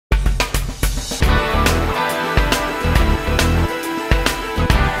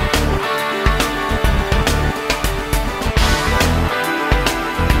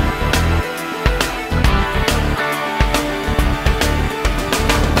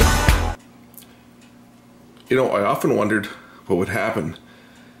You know, I often wondered what would happen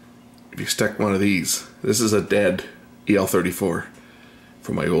if you stuck one of these. This is a dead EL34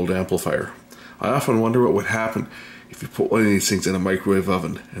 from my old amplifier. I often wonder what would happen if you put one of these things in a microwave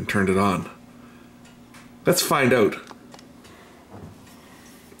oven and turned it on. Let's find out.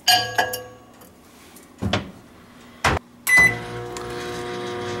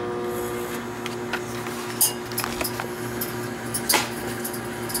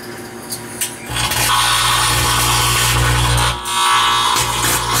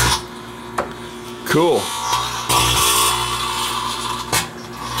 Cool.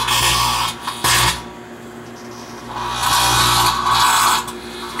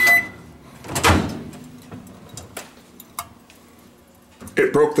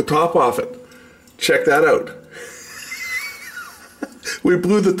 It broke the top off it. Check that out. We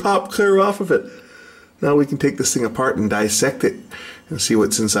blew the top clear off of it. Now we can take this thing apart and dissect it and see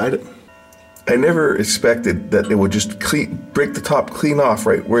what's inside it. I never expected that it would just break the top clean off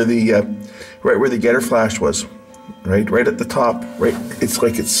right where the getter flash was, right at the top. Right, it's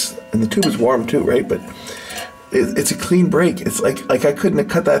like and the tube is warm too, right? But it's a clean break. It's like I couldn't have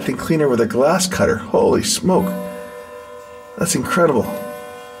cut that thing cleaner with a glass cutter. Holy smoke, that's incredible.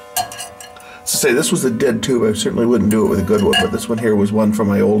 To say this was a dead tube, I certainly wouldn't do it with a good one. But this one here was one from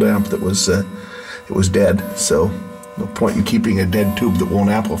my old amp that was it was dead. So no point in keeping a dead tube that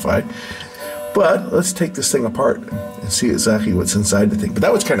won't amplify. But let's take this thing apart and see exactly what's inside the thing. But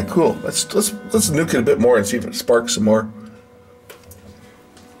that was kind of cool. Let's nuke it a bit more and see if it sparks some more.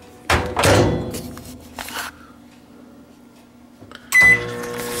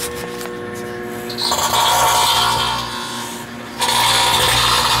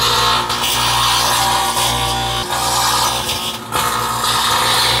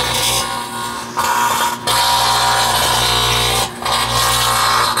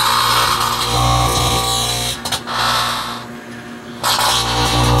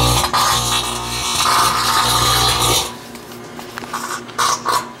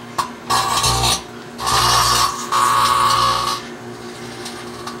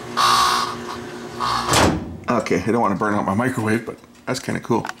 Okay, I don't want to burn out my microwave, but that's kind of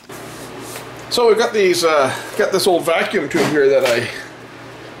cool. So we've got these, got this old vacuum tube here that I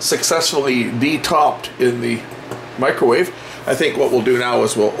successfully de-topped in the microwave. I think what we'll do now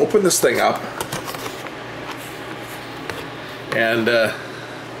is we'll open this thing up and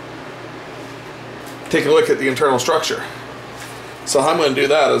take a look at the internal structure. So how I'm going to do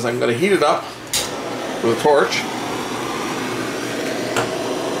that is I'm going to heat it up with a torch.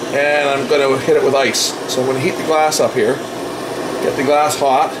 And I'm going to hit it with ice. So I'm going to heat the glass up here, get the glass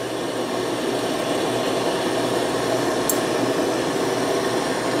hot.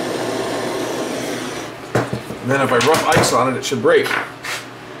 And then if I rub ice on it, it should break.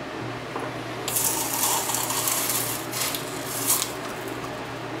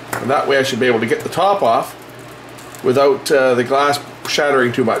 And that way I should be able to get the top off without the glass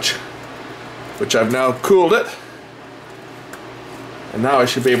shattering too much, which I've now cooled it. And now I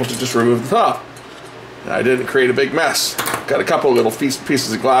should be able to just remove the top. And I didn't create a big mess. Got a couple of little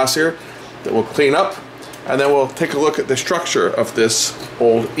pieces of glass here that we'll clean up, and then we'll take a look at the structure of this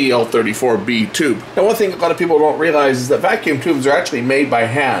old EL34B tube. Now, one thing a lot of people don't realize is that vacuum tubes are actually made by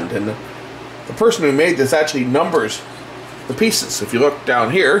hand, and the person who made this actually numbers the pieces. If you look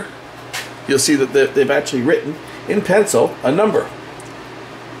down here, you'll see that they've actually written in pencil a number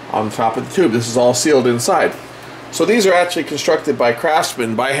on the top of the tube. This is all sealed inside. So these are actually constructed by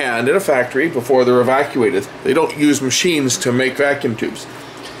craftsmen by hand in a factory before they're evacuated. They don't use machines to make vacuum tubes.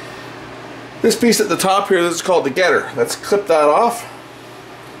 This piece at the top here, this is called the getter. Let's clip that off.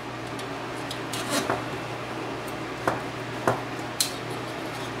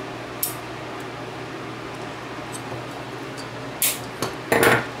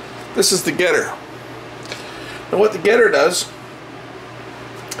 This is the getter. Now what the getter does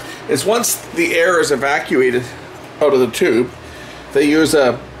is once the air is evacuated out of the tube, they use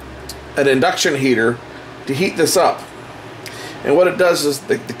an induction heater to heat this up. And what it does is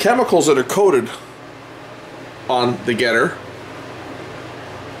the chemicals that are coated on the getter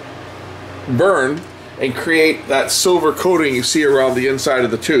burn and create that silver coating you see around the inside of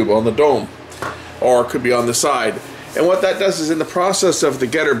the tube on the dome, or it could be on the side. And what that does is in the process of the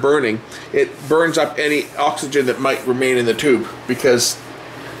getter burning, it burns up any oxygen that might remain in the tube, because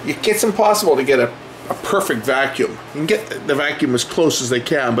it's impossible to get a perfect vacuum. You can get the vacuum as close as they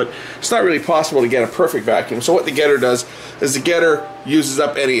can, but it's not really possible to get a perfect vacuum. So what the getter does is the getter uses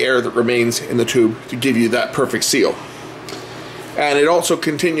up any air that remains in the tube to give you that perfect seal. and it also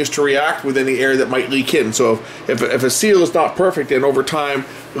continues to react with any air that might leak in. So if a seal is not perfect and over time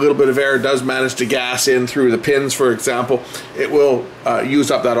a little bit of air does manage to gas in through the pins, for example, it will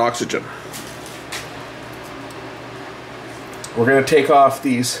use up that oxygen. We're going to take off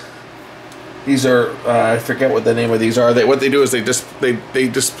these. These are I forget what the name of these are. What they do is they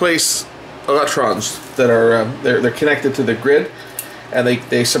displace electrons that are they're connected to the grid, and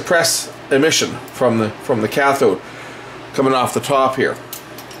they suppress emission from the cathode coming off the top here.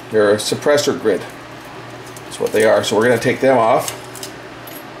 They're a suppressor grid. That's what they are. So we're going to take them off,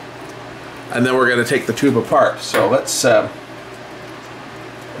 and then we're going to take the tube apart. So let's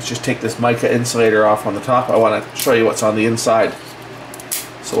just take this mica insulator off on the top. I want to show you what's on the inside.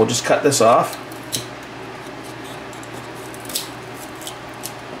 So we'll just cut this off.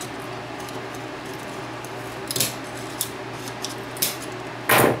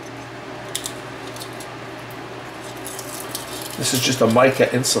 This is just a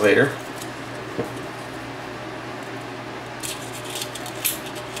mica insulator.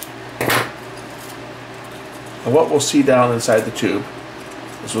 And what we'll see down inside the tube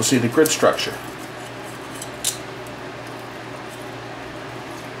is we'll see the grid structure.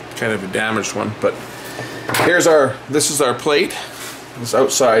 Kind of a damaged one, but this is our plate, this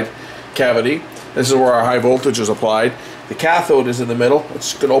outside cavity. This is where our high voltage is applied. The cathode is in the middle. I'm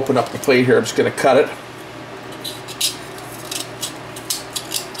just going to open up the plate here. I'm just going to cut it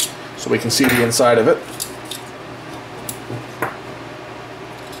so we can see the inside of it.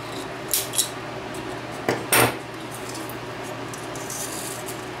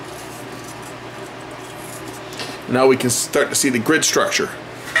 Now we can start to see the grid structure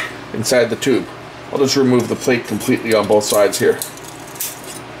inside the tube. I'll just remove the plate completely on both sides here.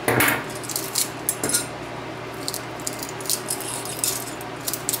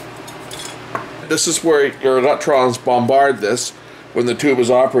 This is where your electrons bombard this when the tube is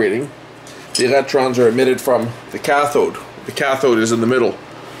operating. The electrons are emitted from the cathode. The cathode is in the middle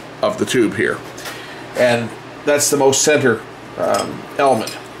of the tube here, and that's the most center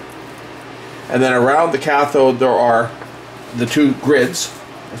element. And then around the cathode there are the two grids.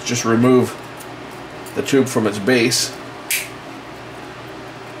 Let's just remove the tube from its base.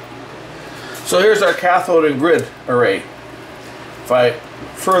 So here's our cathode and grid array. If I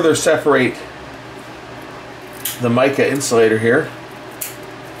further separate the mica insulator here,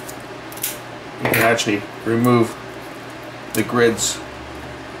 you can actually remove the grids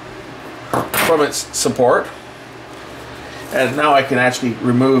from its support. And now I can actually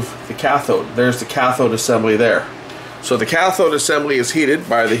remove the cathode. There's the cathode assembly there. So the cathode assembly is heated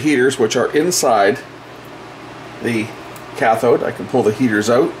by the heaters, which are inside the cathode. I can pull the heaters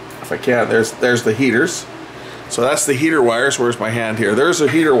out if I can. There's the heaters. So that's the heater wires. Where's my hand here? There's the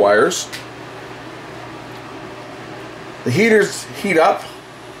heater wires. The heaters heat up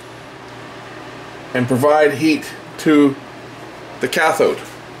and provide heat to the cathode.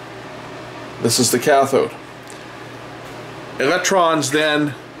 This is the cathode. Electrons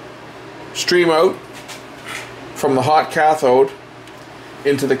then stream out from the hot cathode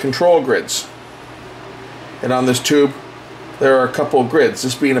into the control grids. And on this tube there are a couple of grids.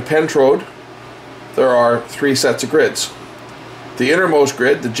 This being a pentrode, there are 3 sets of grids. The innermost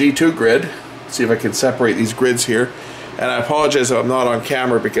grid, the G2 grid, let's see if I can separate these grids here. And I apologize if I'm not on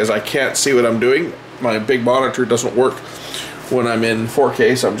camera because I can't see what I'm doing. My big monitor doesn't work when I'm in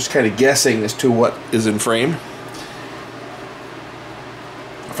 4K, so I'm just kind of guessing as to what is in frame.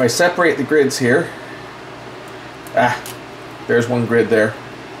 If I separate the grids here, there's one grid there.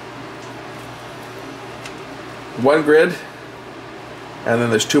 One grid, and then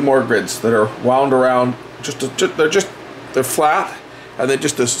there's 2 more grids that are wound around. They're flat, and then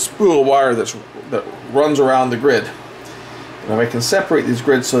just a spool of wire that runs around the grid. And if I can separate these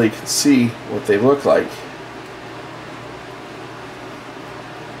grids so you can see what they look like.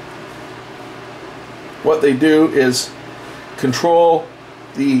 What they do is control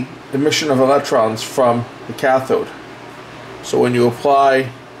the emission of electrons from the cathode. So when you apply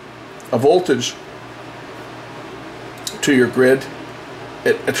a voltage to your grid,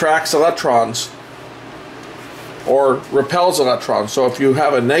 it attracts electrons or repels electrons. So if you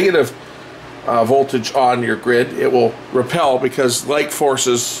have a negative voltage on your grid, it will repel because like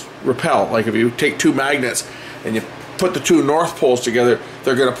forces repel. Like if you take 2 magnets and you put the 2 north poles together,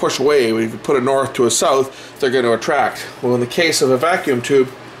 they're going to push away. If you put a north to a south, they're going to attract. Well, in the case of a vacuum tube,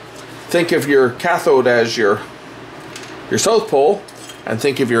 think of your cathode as your south pole, and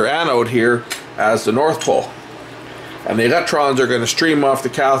think of your anode here as the north pole. And the electrons are going to stream off the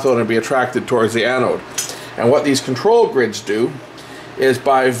cathode and be attracted towards the anode. And what these control grids do is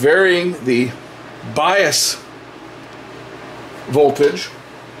by varying the bias voltage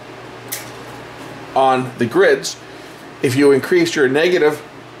on the grids, if you increase your negative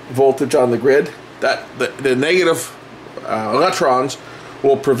voltage on the grid, that the negative electrons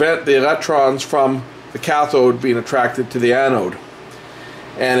will prevent the electrons from the cathode being attracted to the anode.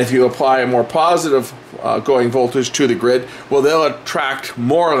 And if you apply a more positive going voltage to the grid, well, they'll attract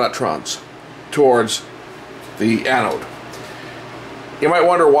more electrons towards the anode. You might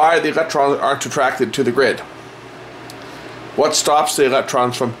wonder why the electrons aren't attracted to the grid. What stops the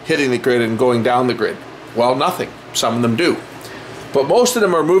electrons from hitting the grid and going down the grid? Well, nothing. Some of them do. But most of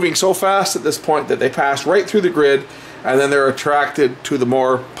them are moving so fast at this point that they pass right through the grid, and then they're attracted to the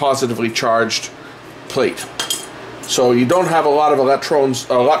more positively charged plate. So you don't have a lot of electrons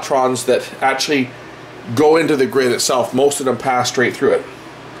that actually go into the grid itself. Most of them pass straight through it.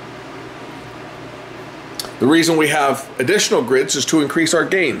 The reason we have additional grids is to increase our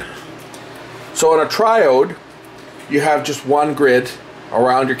gain. So in a triode, you have just one grid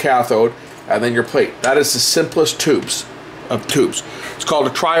around your cathode and then your plate. That is the simplest tubes of tubes. It's called a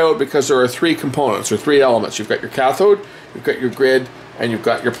triode because there are three components or three elements. You've got your cathode, you've got your grid, and you've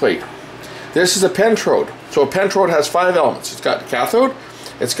got your plate. This is a pentrode. So a pentrode has 5 elements. It's got the cathode,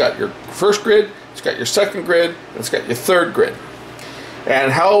 it's got your first grid, it's got your second grid, and it's got your third grid.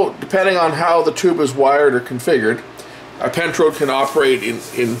 And how, depending on how the tube is wired or configured, a pentrode can operate in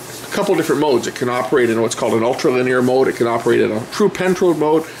a couple different modes. It can operate in what's called an ultralinear mode, it can operate in a true pentrode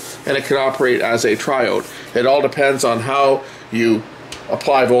mode, and it can operate as a triode. It all depends on how you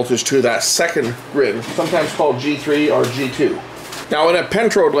apply voltage to that second grid, sometimes called G3 or G2. Now in a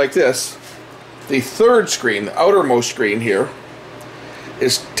pentrode like this, the third screen, the outermost screen here,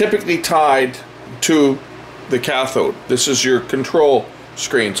 is typically tied to the cathode. This is your control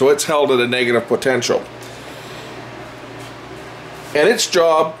screen, so it's held at a negative potential. And its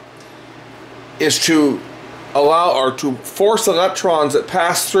job is to allow or to force electrons that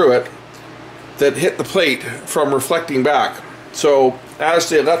pass through it that hit the plate from reflecting back. So as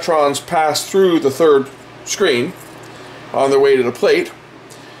the electrons pass through the third screen on their way to the plate,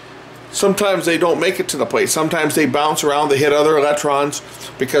 sometimes they don't make it to the plate. Sometimes they bounce around, they hit other electrons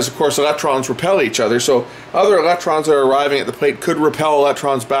because of course electrons repel each other. So other electrons that are arriving at the plate could repel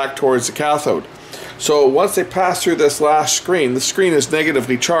electrons back towards the cathode. So once they pass through this last screen, the screen is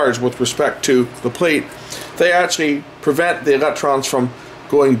negatively charged with respect to the plate. They actually prevent the electrons from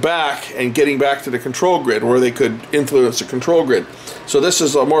going back and getting back to the control grid where they could influence the control grid. So this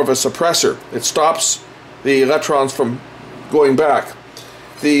is more of a suppressor. It stops the electrons from going back.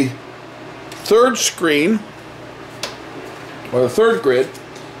 The third screen, or the third grid,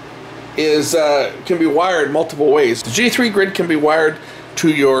 is can be wired multiple ways. The G3 grid can be wired to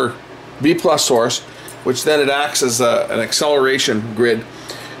your B+ source, which then it acts as an acceleration grid,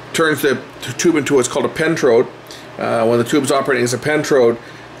 turns the tube into what's called a pentrode. When the tube's operating as a pentrode,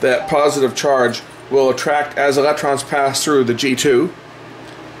 that positive charge will attract as electrons pass through the G2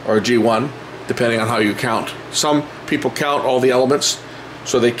 or G1, depending on how you count. Some people count all the elements,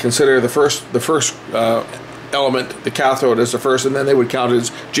 so they consider the first element, the cathode, as the first, and then they would count it as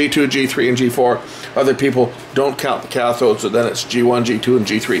G2, G3, and G4. Other people don't count the cathode, so then it's G1, G2, and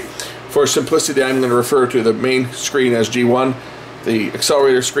G3. For simplicity, I'm going to refer to the main screen as G1, the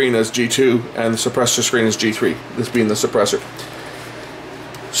accelerator screen as G2, and the suppressor screen as G3, this being the suppressor.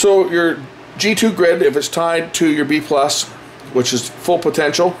 So your G2 grid, if it's tied to your B+, which is full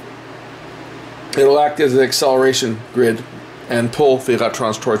potential, it'll act as an acceleration grid and pull the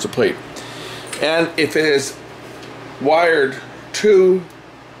electrons towards the plate. And if it is wired to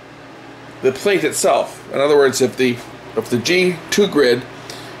the plate itself, in other words, if the G2 grid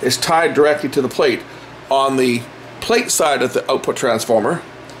is tied directly to the plate on the plate side of the output transformer,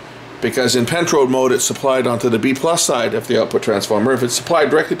 because in pentrode mode it's supplied onto the B+ side of the output transformer. If it's supplied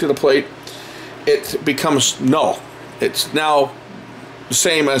directly to the plate, it becomes null. It's now the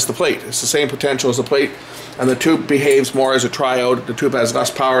same as the plate. It's the same potential as the plate, and the tube behaves more as a triode. The tube has less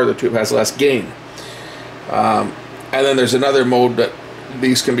power, the tube has less gain. And then there's another mode that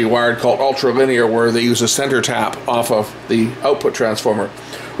these can be wired called ultralinear, where they use a center tap off of the output transformer,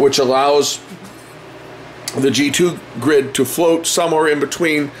 which allows the G2 grid to float somewhere in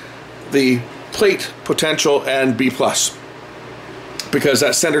between the plate potential and B+. Because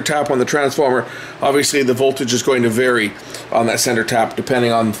that center tap on the transformer, obviously the voltage is going to vary on that center tap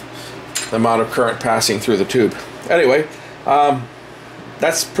depending on the amount of current passing through the tube. Anyway,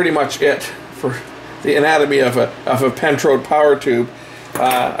 that's pretty much it for the anatomy of a pentrode power tube.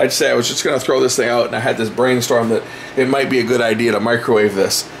 I'd say I was just going to throw this thing out, and I had this brainstorm that it might be a good idea to microwave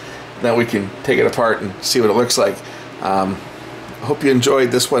this. Then we can take it apart and see what it looks like. I hope you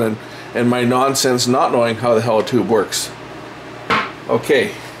enjoyed this one and my nonsense not knowing how the hell a tube works.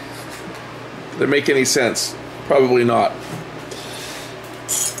 Okay. Did it make any sense? Probably not.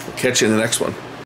 Catch you in the next one.